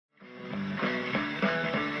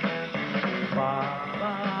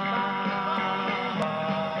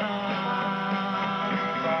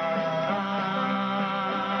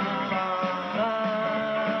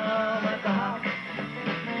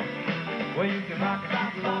you can rock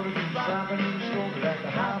and keep loaded, you stomping in the shoulder at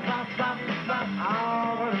the hop.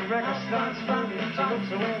 Oh, when the record starts running, she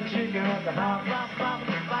looks away and chicken at the hop.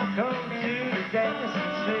 Come to the dance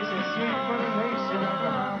and say some sweet formation at the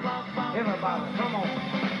hop. Everybody, come on,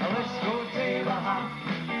 let's go to the hop.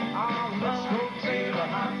 Oh, let's go to the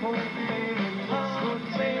hop, oh baby, let's go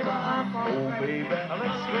to the hop, oh baby,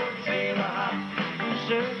 let's go to the hop.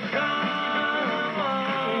 Circa,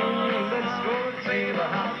 let's go to the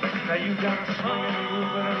hop. Now you got to swing and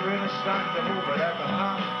move it and really start to move it at the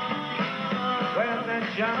hop. Well, that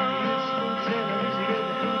Johnny is boots in the music and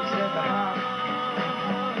the boots at the hop.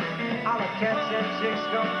 All the cats and chicks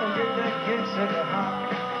don't forget their kicks at the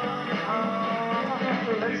hop. Oh,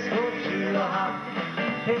 let's go to the hop.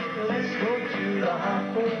 Hey, let's go to the hop.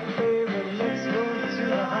 Oh, baby, let's go to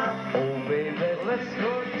the hop. Oh, baby, let's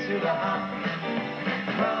go to the hop.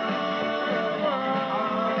 Oh,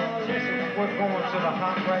 listen, we're going to the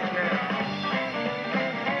hop right now.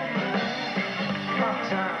 Hop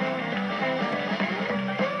time.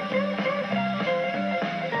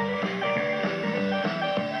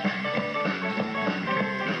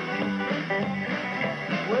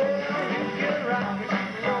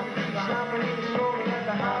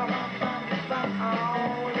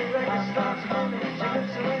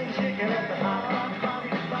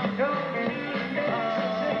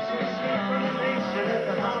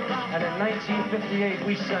 And in 1958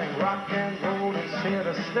 we sang rock and roll is here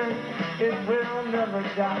to stay. It will never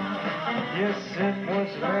die. Yes, it was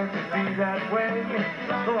meant to be that way.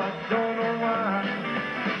 Though I don't know why.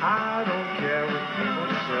 I don't care what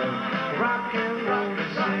people say. Rock and roll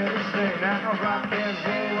is here to stay. Now rock and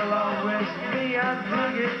roll will always be. I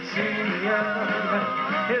dig it to you.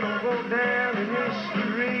 It'll go down in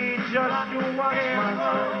history. Just you watch my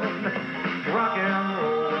friend. Rock and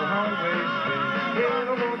roll will always be.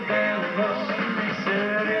 It'll go down in history.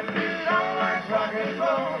 Said if you don't like rock and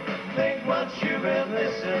roll, think what you've been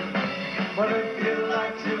missing. But if you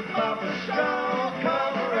like to pop a straw,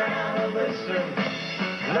 come around and listen.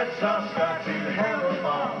 Let's all start to have a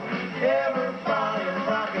ball. Everybody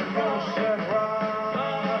rock and roll said rock.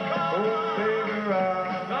 Oh baby rock.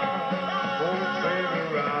 Oh baby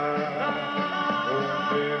rock. Oh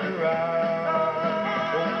baby rock.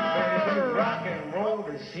 Oh baby rock and roll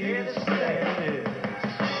is here to stay.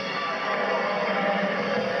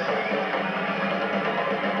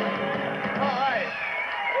 All right.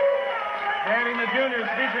 Danny and the Juniors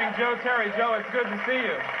featuring Joe Terry. Joe, it's good to see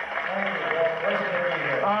you.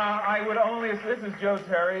 I would only, this is Joe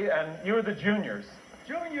Terry, and you're the Juniors.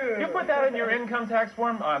 Junior! You put that in your income tax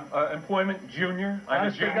form, employment junior? I'm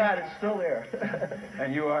a junior. God, it's still there.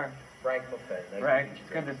 And you are? Frank Maffei. Frank, it's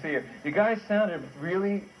good to see you. You guys sounded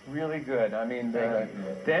really, really good. I mean,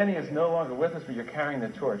 Danny is no longer with us, but you're carrying the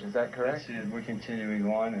torch. Is that correct? That's it. We're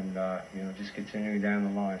continuing on and, you know, just continuing down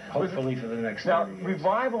the line. Hopefully for the next 30 years.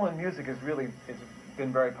 Revival in music is really, it's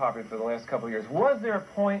been very popular for the last couple of years. Was there a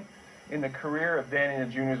point in the career of Danny and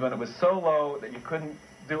the Juniors when it was so low that you couldn't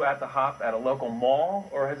do At the Hop at a local mall,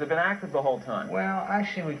 or has it been active the whole time? Well,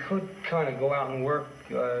 actually, we could kind of go out and work.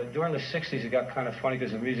 During the 60s, it got kind of funny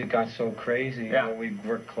because the music got so crazy. Yeah. You know, we'd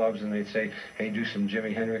work clubs and they'd say, hey, do some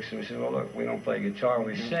Jimi Hendrix. And we said, well, look, we don't play guitar,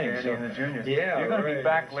 we sing. Danny So, and the Juniors. yeah, You're going to be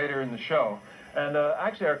back later in the show. And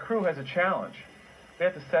actually, our crew has a challenge. They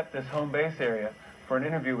have to set this home base area for an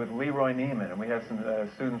interview with Leroy Neiman, and we have some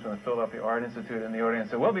students from the Philadelphia Art Institute in the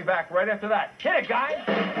audience. So we'll be back right after that. Hit it, guys!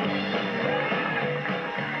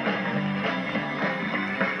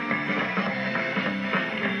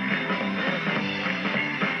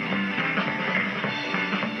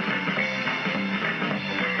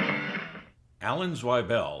 Alan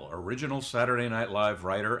Zweibel, original Saturday Night Live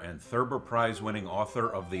writer and Thurber Prize-winning author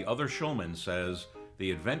of The Other Showman, says,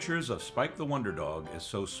 "The Adventures of Spike the Wonder Dog is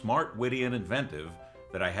so smart, witty, and inventive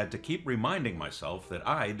that I had to keep reminding myself that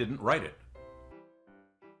I didn't write it.